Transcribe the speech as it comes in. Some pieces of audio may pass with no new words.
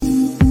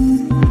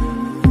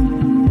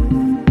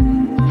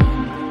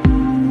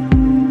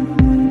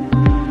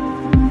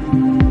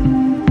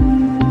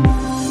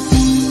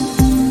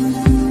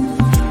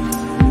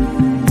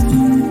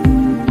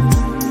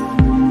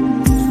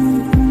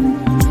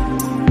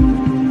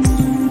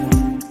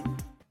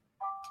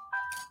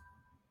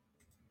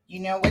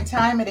know what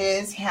time it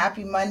is.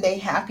 Happy Monday.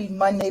 Happy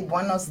Monday.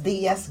 Buenos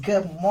dias.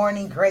 Good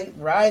morning. Great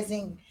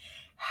rising.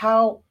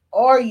 How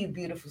are you,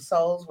 beautiful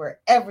souls,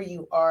 wherever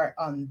you are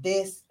on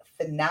this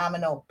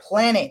phenomenal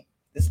planet?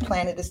 This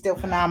planet is still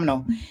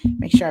phenomenal.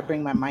 Make sure I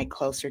bring my mic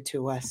closer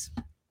to us.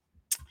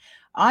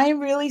 I'm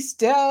really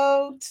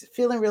stoked,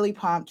 feeling really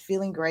pumped,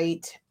 feeling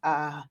great.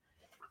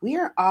 We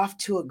are off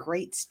to a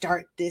great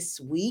start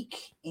this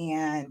week.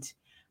 And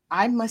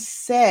I must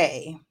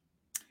say,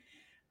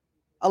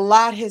 a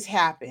lot has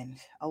happened.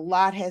 A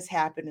lot has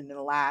happened in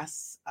the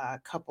last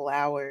couple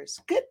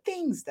hours. Good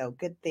things, though.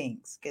 Good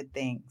things. Good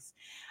things.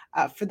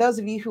 For those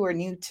of you who are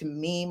new to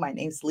me, my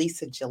name is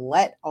Lisa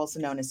Gillette, also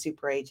known as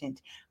Super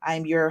Agent. I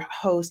am your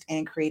host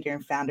and creator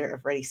and founder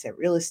of Ready Set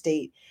Real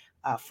Estate,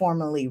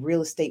 formerly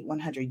Real Estate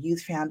 100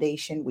 Youth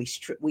Foundation.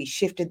 We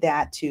shifted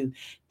that to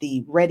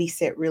the Ready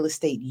Set Real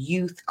Estate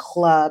Youth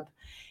Club,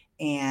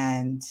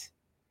 and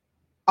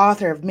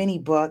author of many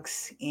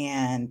books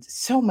and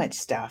so much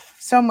stuff.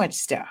 So much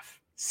stuff.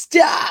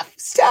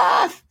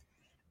 Stuff.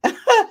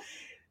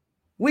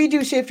 We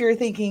do Shift Your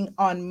Thinking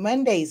on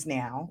Mondays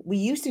now. We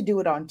used to do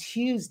it on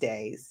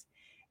Tuesdays.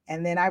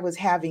 And then I was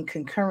having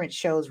concurrent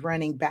shows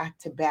running back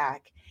to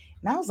back.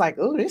 And I was like,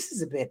 oh, this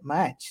is a bit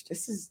much.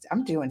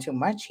 I'm doing too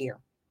much here.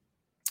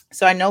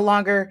 So I no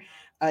longer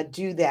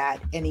do that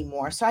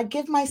anymore. So I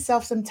give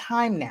myself some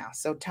time now.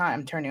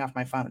 I'm turning off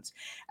my phones.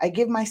 I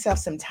give myself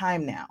some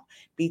time now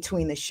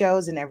between the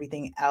shows and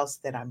everything else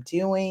that I'm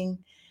doing.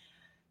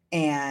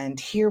 And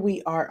here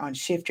we are on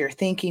Shift Your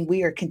Thinking.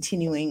 We are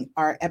continuing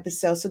our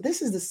episode. So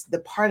this is the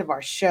part of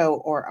our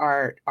show, or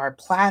our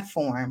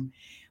platform,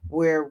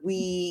 where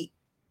we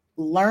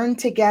learn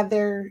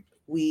together,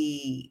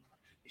 we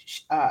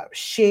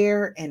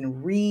share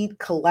and read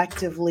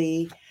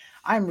collectively.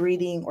 I'm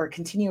reading, or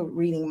continue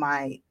reading,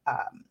 my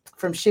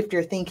from Shift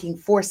Your Thinking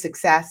for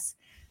Success.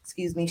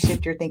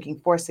 Shift Your Thinking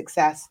for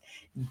Success.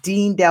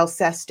 Dean Del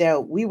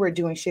Sesto. We were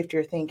doing Shift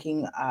Your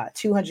Thinking,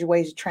 200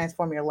 Ways to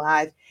Transform Your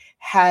Life.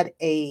 Had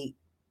a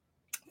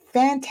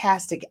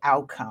fantastic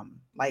outcome.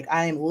 Like,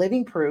 I am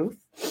living proof.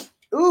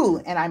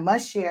 Ooh, and I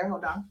must share.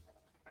 Hold on.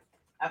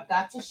 I've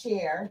got to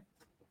share.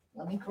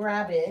 Let me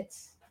grab it.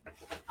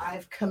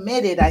 I've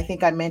committed, I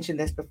think I mentioned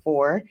this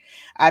before,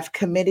 I've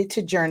committed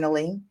to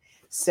journaling.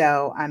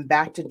 So I'm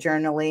back to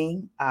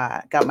journaling.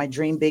 Got my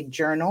Dream Big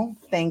journal.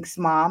 Thanks,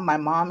 Mom. My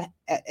mom,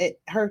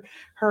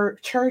 her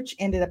church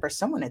ended up, or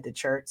someone at the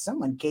church,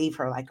 someone gave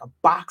her like a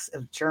box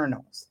of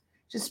journals,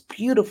 just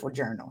beautiful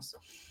journals.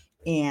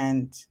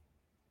 And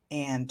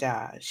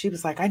she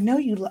was like, I know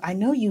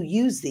you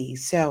use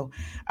these. So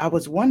I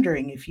was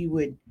wondering if you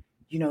would,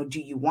 do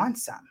you want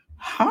some?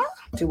 Huh?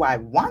 Do I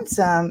want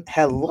some?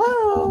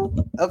 Hello?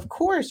 Of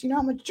course. You know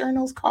how much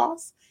journals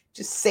cost?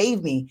 Just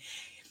save me.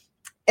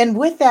 And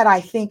with that,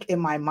 I think in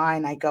my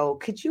mind, I go,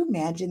 could you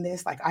imagine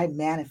this? Like, I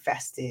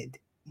manifested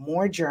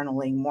more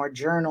journaling, more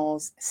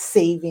journals,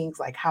 savings,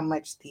 like how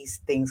much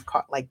these things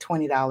cost, like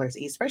 $20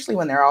 each, especially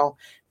when they're all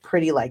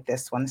pretty like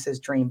this one. It says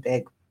Dream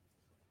Big.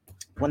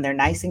 When they're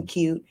nice and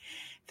cute,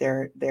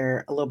 they're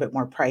a little bit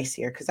more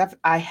pricier, because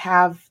I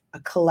have a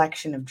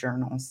collection of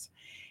journals.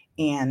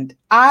 And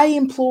I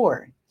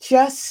implore,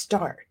 just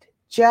start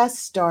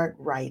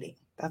writing.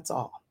 That's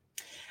all.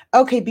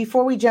 Okay,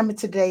 before we jump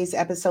into today's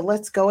episode,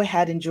 let's go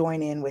ahead and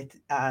join in with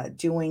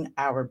doing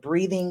our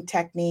breathing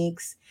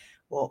techniques.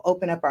 We'll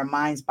open up our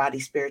minds, body,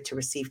 spirit to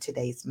receive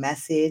today's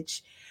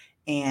message.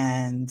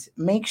 And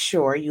make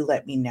sure you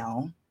let me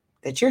know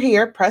that you're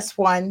here. Press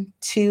 1.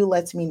 2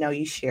 lets me know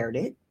you shared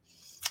it.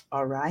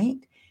 All right.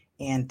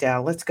 And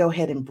let's go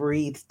ahead and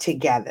breathe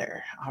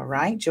together. All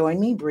right. Join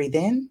me. Breathe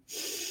in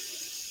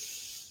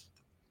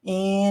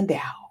and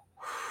out.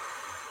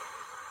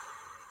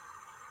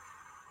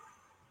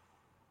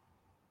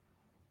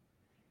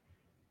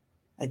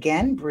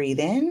 Again, breathe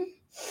in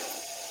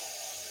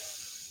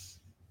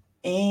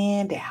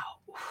and out.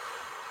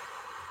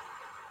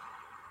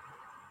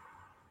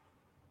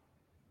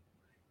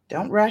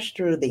 Don't rush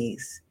through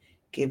these.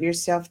 Give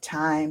yourself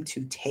time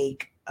to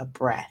take a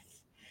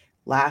breath.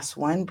 Last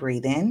one,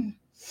 breathe in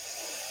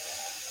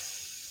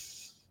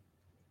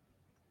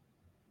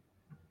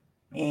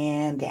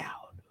and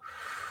out.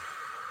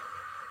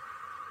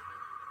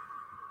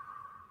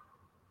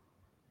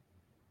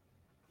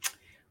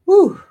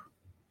 Whew,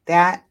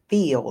 that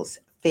feels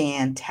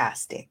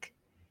fantastic.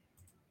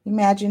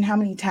 Imagine how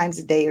many times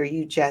a day are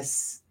you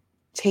just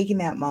taking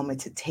that moment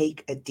to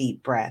take a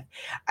deep breath.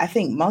 I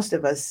think most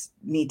of us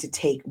need to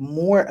take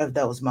more of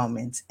those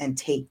moments and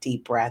take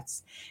deep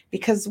breaths,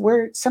 because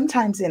we're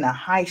sometimes in a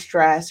high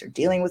stress or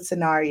dealing with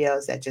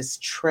scenarios that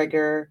just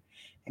it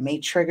may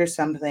trigger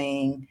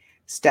something.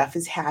 Stuff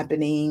is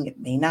happening. It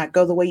may not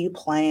go the way you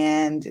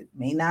planned. It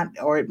may not,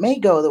 or it may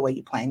go the way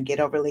you planned. Get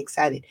overly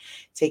excited.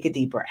 Take a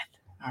deep breath.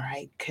 All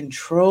right.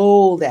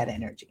 Control that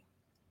energy.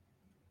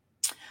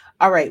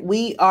 All right.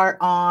 We are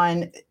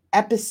on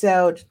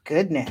episode,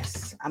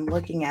 goodness, I'm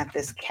looking at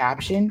this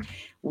caption.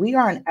 We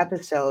are on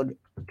episode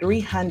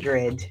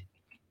 301.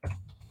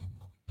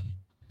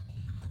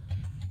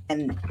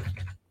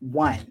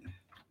 301.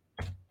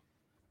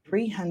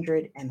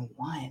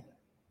 301.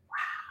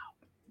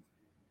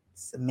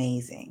 It's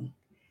amazing.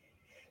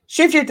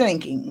 Shift your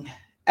thinking.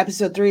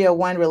 Episode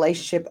 301,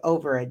 relationship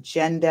over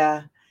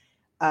agenda.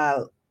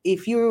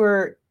 If you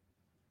were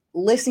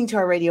listening to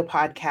our radio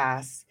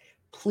podcast,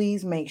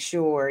 please make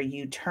sure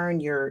you turn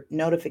your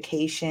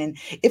notification.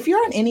 If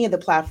you're on any of the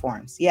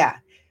platforms,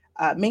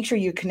 make sure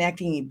you're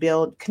connecting,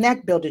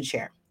 connect, build, and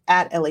share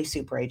at LA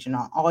Super Agent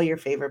on all your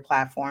favorite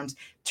platforms.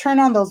 Turn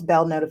on those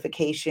bell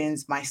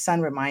notifications. My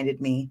son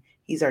reminded me,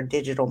 he's our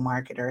digital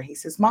marketer. He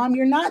says, Mom,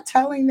 you're not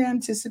telling them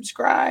to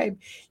subscribe.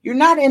 You're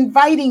not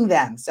inviting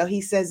them. So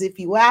he says, if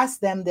you ask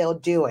them, they'll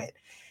do it.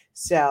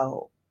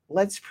 So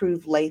let's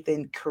prove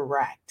Lathan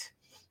correct.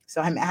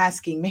 So I'm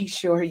asking, make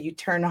sure you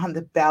turn on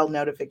the bell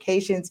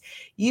notifications.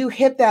 You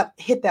hit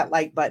that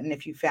like button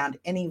if you found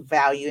any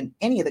value in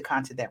any of the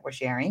content that we're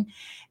sharing.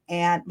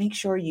 And make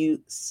sure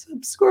you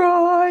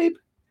subscribe.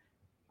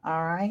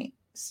 All right,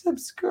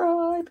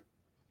 subscribe.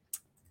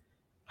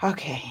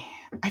 Okay,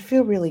 I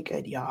feel really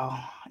good,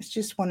 y'all. It's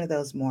just one of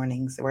those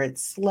mornings where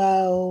it's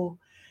slow.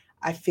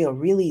 I feel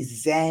really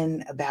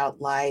zen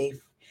about life.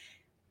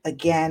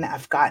 Again,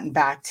 I've gotten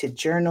back to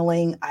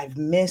journaling. I've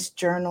missed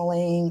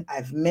journaling.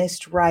 I've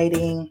missed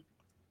writing.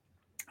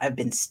 I've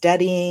been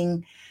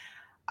studying.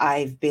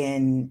 I've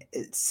been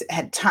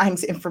at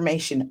times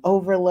information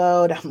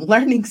overload. I'm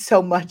learning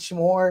so much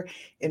more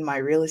in my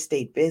real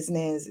estate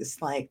business.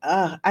 It's like,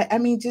 I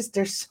mean, just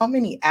there's so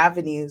many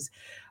avenues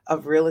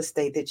of real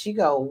estate that you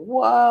go,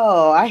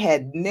 whoa, I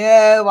had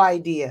no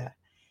idea.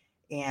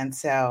 And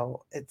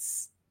so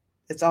it's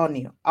all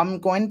new. I'm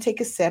going to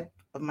take a sip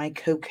of my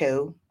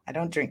cocoa. I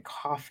don't drink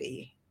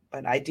coffee,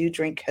 but I do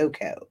drink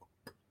cocoa.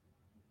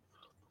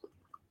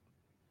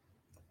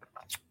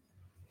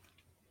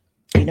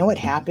 You know what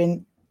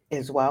happened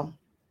as well?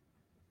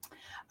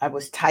 I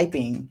was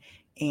typing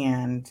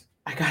and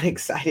I got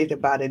excited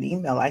about an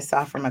email I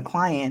saw from a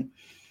client.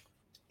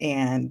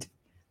 And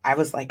I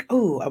was like,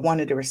 oh, I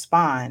wanted to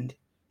respond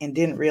and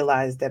didn't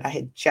realize that I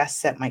had just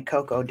set my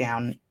cocoa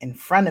down in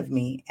front of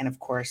me and, of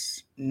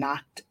course,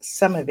 knocked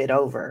some of it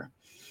over.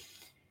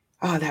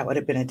 Oh, that would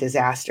have been a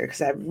disaster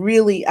because I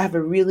have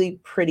a really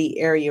pretty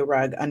area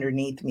rug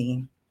underneath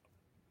me.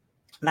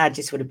 And I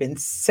just would have been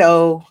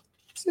so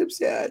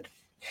sad.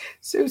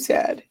 So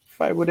sad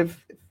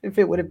if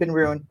it would have been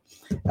ruined.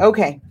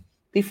 Okay.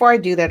 Before I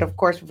do that, of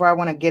course, before I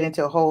want to get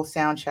into a whole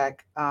sound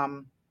check,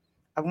 I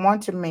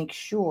want to make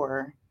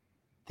sure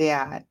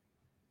that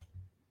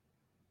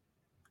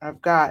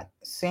I've got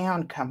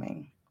sound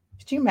coming.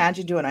 Could you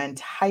imagine doing an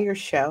entire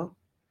show?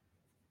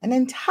 An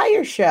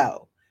entire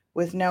show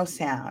with no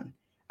sound.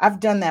 I've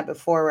done that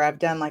before where I've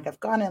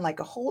gone in like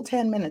a whole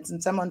 10 minutes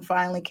and someone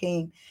finally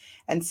came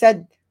and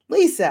said,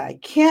 Lisa, I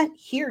can't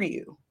hear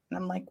you. And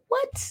I'm like,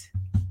 what?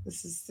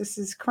 This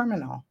is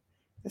criminal.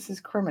 This is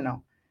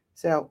criminal.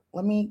 So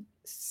let me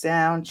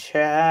sound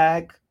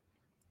check.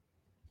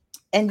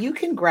 And you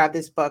can grab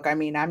this book. I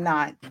mean, I'm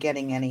not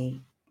getting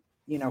any,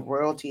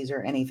 royalties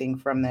or anything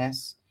from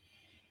this.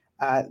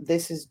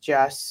 This is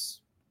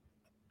just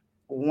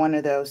one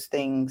of those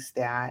things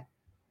that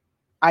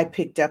I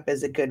picked up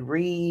as a good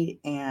read,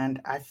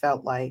 and I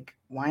felt like,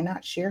 why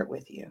not share it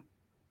with you?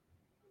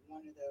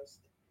 One of those.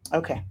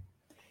 Okay,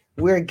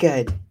 we're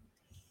good.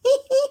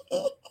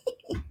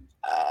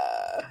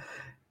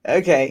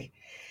 Okay.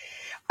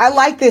 I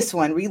like this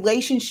one,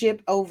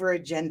 relationship over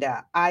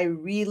agenda. I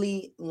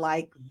really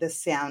like the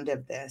sound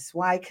of this.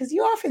 Why? Because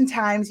you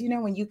oftentimes,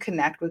 when you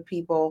connect with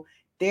people,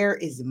 there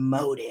is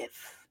motive.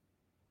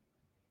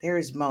 There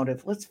is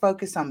motive. Let's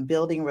focus on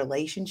building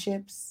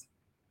relationships.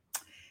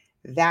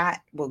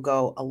 That will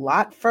go a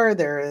lot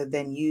further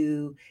than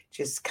you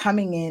just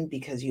coming in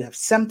because you have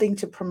something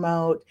to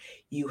promote,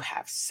 you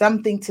have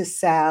something to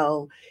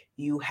sell,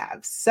 you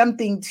have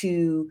something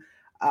to,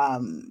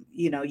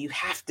 you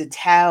have to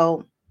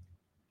tell.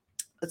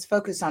 Let's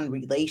focus on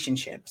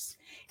relationships.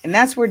 And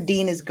that's where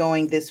Dean is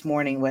going this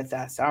morning with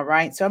us. All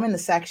right. So I'm in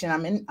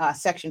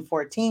section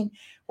 14,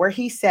 where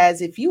he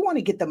says, if you want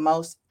to get the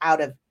most out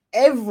of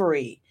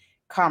every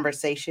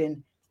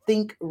conversation,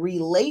 think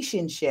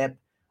relationship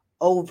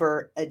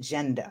over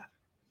agenda.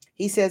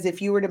 He says,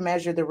 if you were to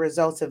measure the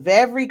results of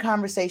every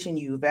conversation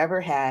you've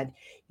ever had,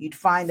 you'd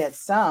find that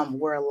some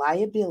were a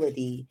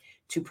liability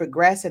to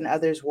progress and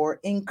others were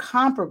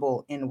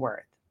incomparable in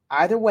worth.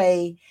 Either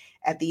way,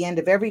 at the end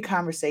of every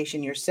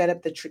conversation, you set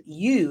up the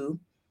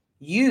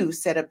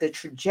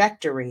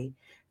trajectory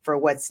for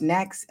what's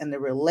next, and the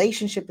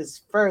relationship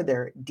is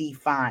further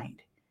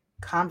defined.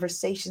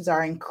 Conversations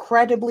are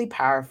incredibly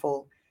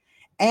powerful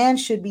and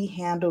should be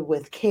handled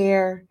with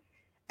care,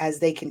 as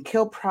they can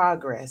kill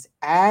progress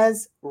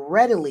as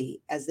readily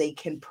as they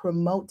can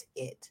promote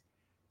it.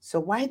 So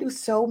why do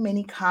so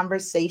many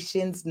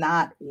conversations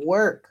not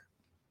work?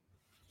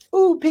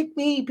 Ooh, pick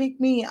me.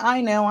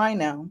 I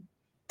know.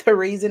 The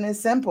reason is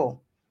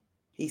simple.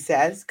 He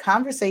says,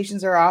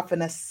 conversations are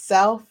often a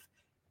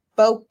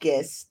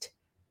self-focused,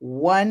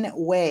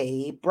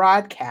 one-way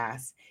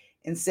broadcast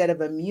instead of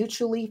a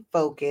mutually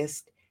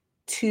focused,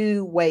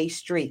 two-way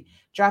street.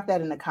 Drop that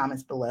in the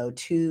comments below,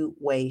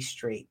 two-way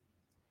street.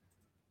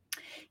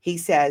 He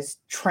says,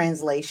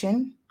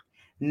 translation,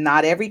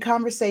 not every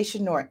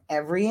conversation nor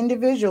every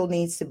individual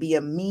needs to be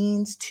a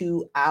means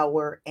to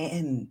our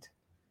end.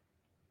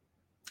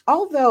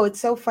 Although it's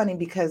so funny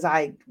because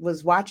I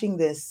was watching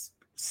this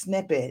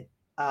snippet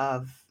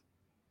of,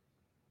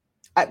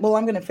 well,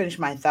 I'm going to finish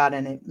my thought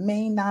and it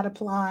may not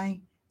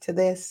apply to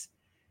this,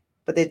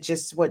 but it's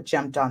just what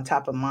jumped on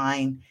top of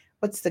mine.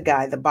 What's the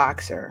guy, the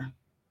boxer,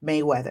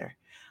 Mayweather?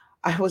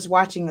 I was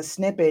watching a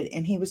snippet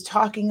and he was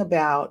talking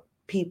about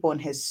people in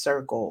his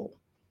circle.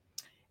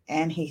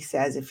 And he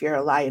says, if you're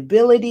a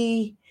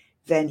liability,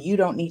 then you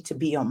don't need to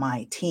be on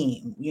my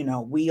team.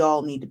 We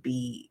all need to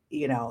be,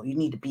 you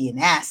need to be an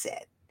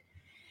asset.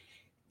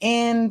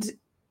 And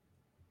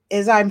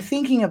as I'm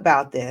thinking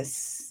about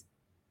this,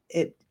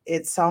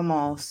 it's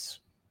almost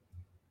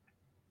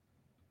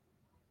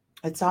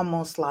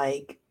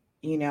like,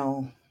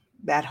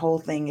 that whole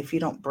thing, if you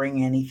don't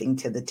bring anything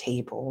to the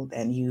table,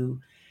 then you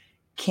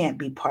can't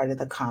be part of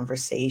the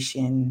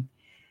conversation.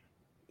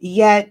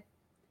 Yet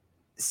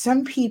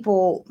some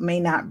people may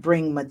not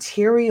bring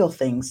material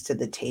things to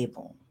the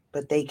table,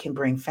 but they can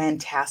bring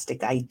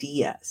fantastic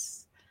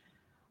ideas.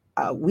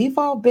 We've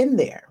all been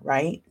there,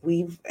 right?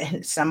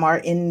 Some are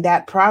in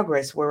that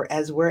progress where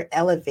as we're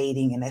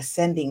elevating and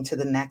ascending to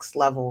the next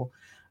level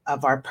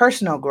of our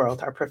personal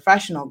growth, our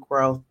professional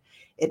growth,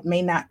 it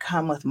may not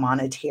come with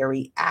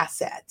monetary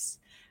assets,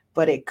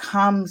 but it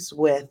comes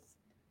with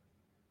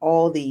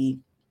all the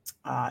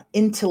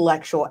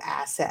intellectual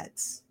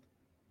assets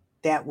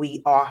that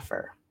we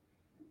offer.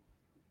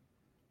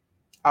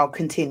 I'll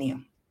continue.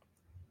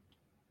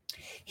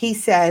 He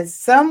says,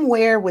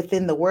 somewhere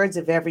within the words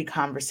of every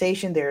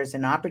conversation, there is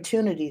an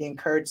opportunity to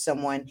encourage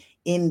someone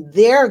in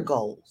their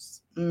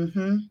goals.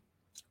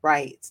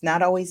 Right. It's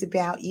not always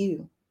about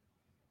you.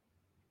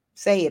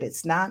 Say it.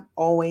 It's not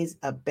always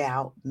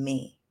about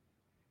me.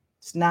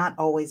 It's not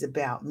always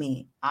about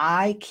me.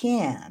 I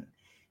can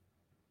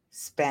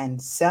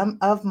spend some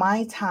of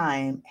my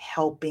time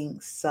helping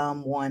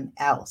someone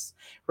else.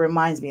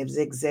 Reminds me of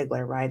Zig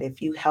Ziglar, right?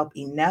 If you help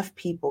enough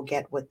people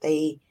get what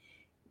they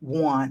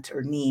want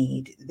or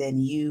need, then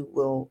you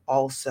will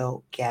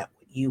also get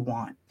what you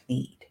want,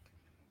 need.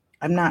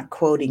 I'm not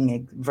quoting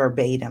it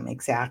verbatim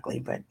exactly,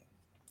 but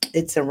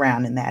it's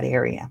around in that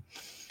area.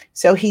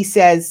 So he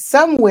says,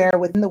 somewhere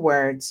within the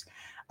words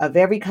of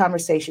every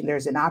conversation,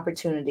 there's an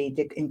opportunity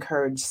to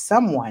encourage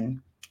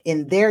someone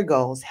in their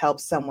goals, help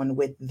someone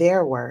with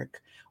their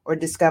work, or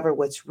discover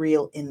what's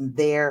real in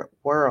their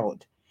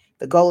world.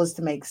 The goal is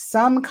to make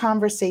some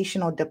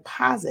conversational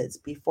deposits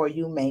before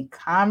you make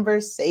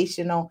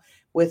conversational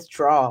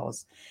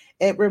withdrawals.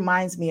 It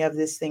reminds me of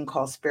this thing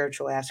called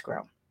spiritual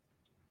escrow.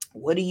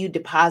 What are you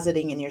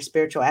depositing in your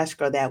spiritual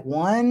escrow that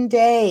one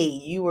day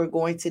you are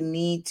going to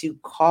need to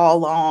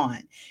call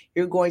on?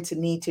 You're going to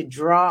need to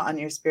draw on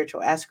your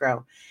spiritual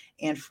escrow.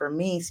 And for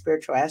me,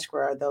 spiritual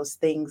escrow are those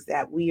things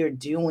that we are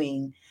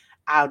doing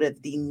out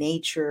of the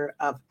nature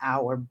of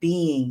our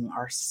being,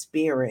 our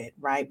spirit,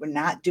 right? We're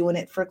not doing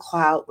it for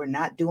clout. We're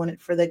not doing it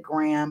for the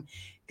gram.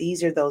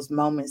 These are those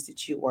moments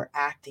that you are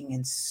acting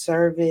in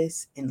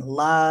service, in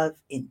love,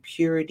 in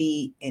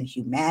purity, in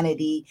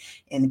humanity,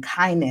 in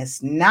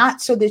kindness,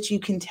 not so that you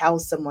can tell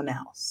someone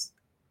else,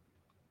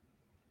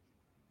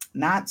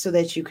 not so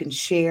that you can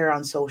share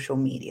on social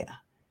media,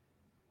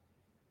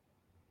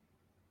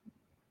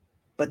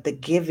 but the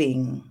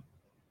giving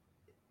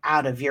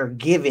out of your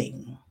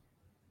giving.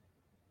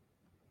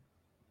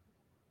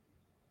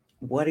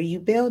 What are you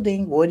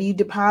building? What are you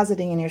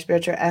depositing in your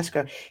spiritual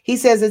escrow? He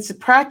says it's a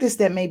practice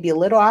that may be a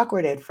little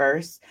awkward at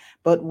first,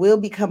 but will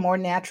become more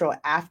natural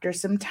after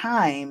some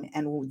time.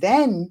 And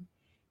then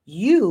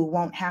you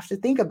won't have to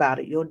think about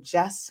it. You'll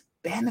just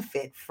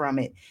benefit from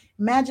it.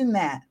 Imagine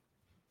that,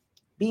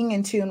 being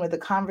in tune with a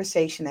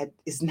conversation that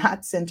is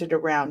not centered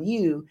around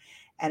you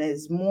and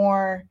is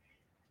more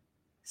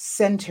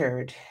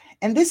centered.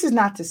 And this is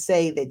not to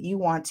say that you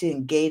want to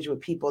engage with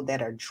people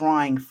that are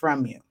drawing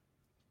from you.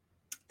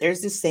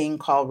 There's this thing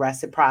called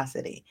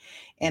reciprocity.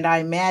 And I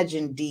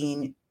imagine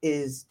Dean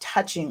is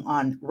touching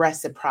on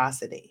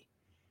reciprocity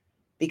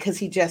because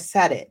he just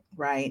said it,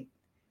 right?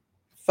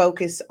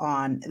 Focus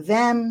on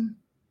them.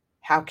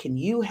 How can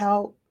you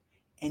help?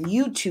 And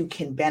you too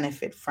can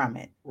benefit from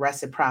it.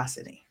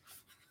 Reciprocity.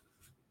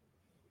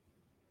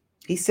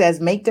 He says,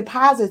 make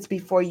deposits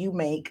before you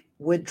make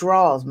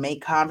withdrawals.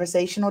 Make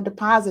conversational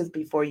deposits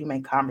before you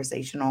make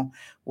conversational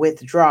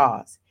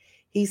withdrawals.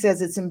 He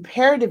says it's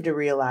imperative to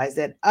realize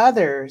that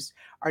others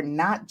are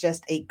not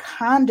just a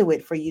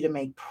conduit for you to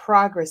make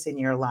progress in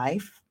your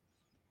life.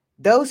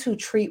 Those who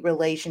treat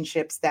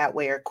relationships that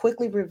way are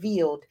quickly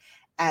revealed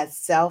as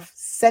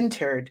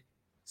self-centered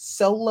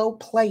solo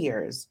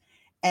players,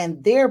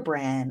 and their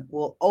brand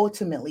will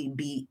ultimately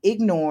be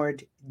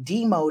ignored,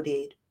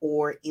 demoted,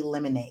 or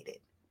eliminated.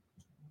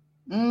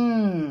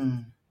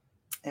 Imagine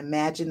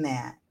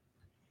that.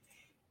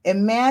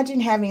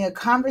 Imagine having a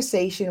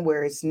conversation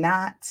where it's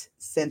not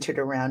centered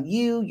around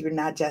you. You're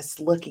not just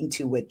looking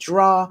to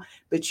withdraw,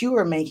 but you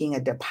are making a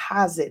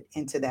deposit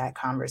into that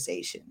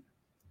conversation.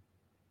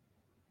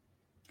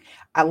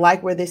 I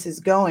like where this is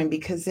going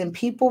because then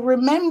people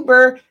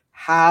remember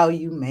how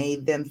you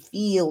made them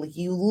feel.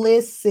 You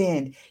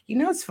listened. You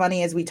know, it's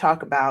funny as we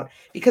talk about,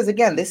 because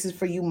again, this is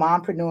for you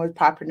mompreneurs,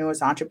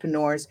 poppreneurs,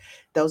 entrepreneurs,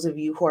 those of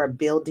you who are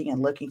building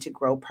and looking to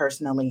grow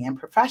personally and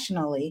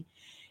professionally.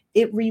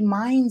 It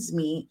reminds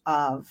me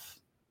of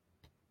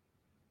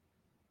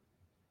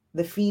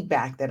the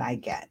feedback that I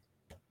get,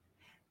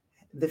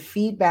 the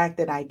feedback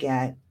that I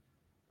get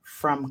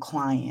from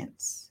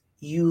clients.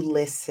 You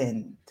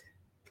listened,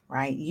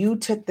 right? You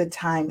took the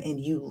time and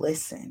you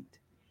listened.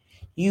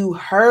 You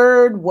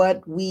heard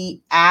what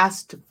we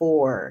asked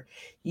for.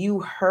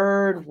 You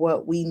heard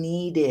what we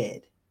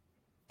needed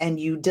and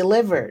you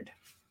delivered.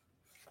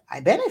 I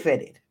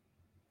benefited.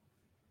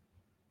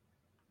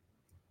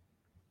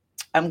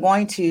 I'm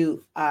going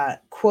to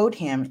quote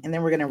him and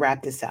then we're going to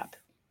wrap this up.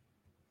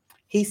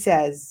 He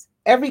says,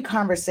 every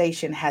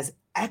conversation has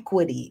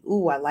equity.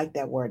 Ooh, I like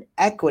that word,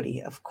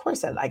 equity. Of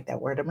course, I like that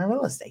word. I'm in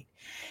real estate.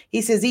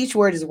 He says each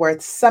word is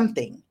worth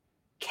something: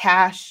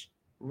 cash,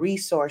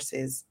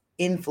 resources,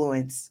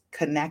 influence,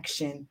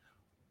 connection,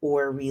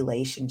 or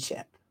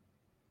relationship.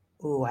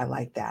 Ooh, I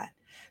like that.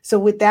 So,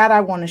 with that,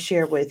 I want to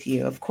share with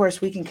you. Of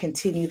course, we can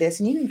continue this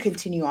and you can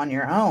continue on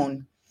your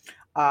own.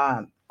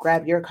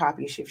 Grab your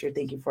copy, Shift Your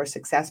Thinking for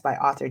Success by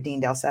author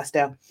Dean Del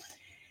Sesto.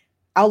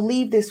 I'll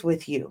leave this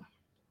with you.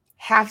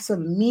 Have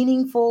some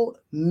meaningful,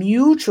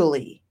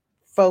 mutually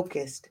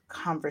focused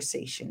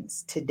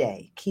conversations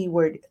today.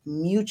 Keyword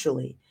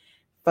mutually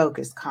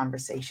focused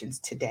conversations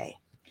today.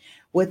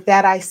 With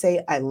that, I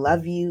say, I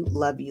love you,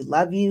 love you,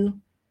 love you.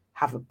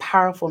 Have a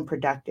powerful and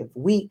productive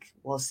week.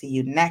 We'll see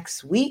you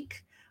next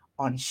week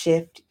on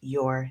Shift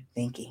Your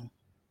Thinking.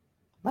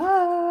 Bye.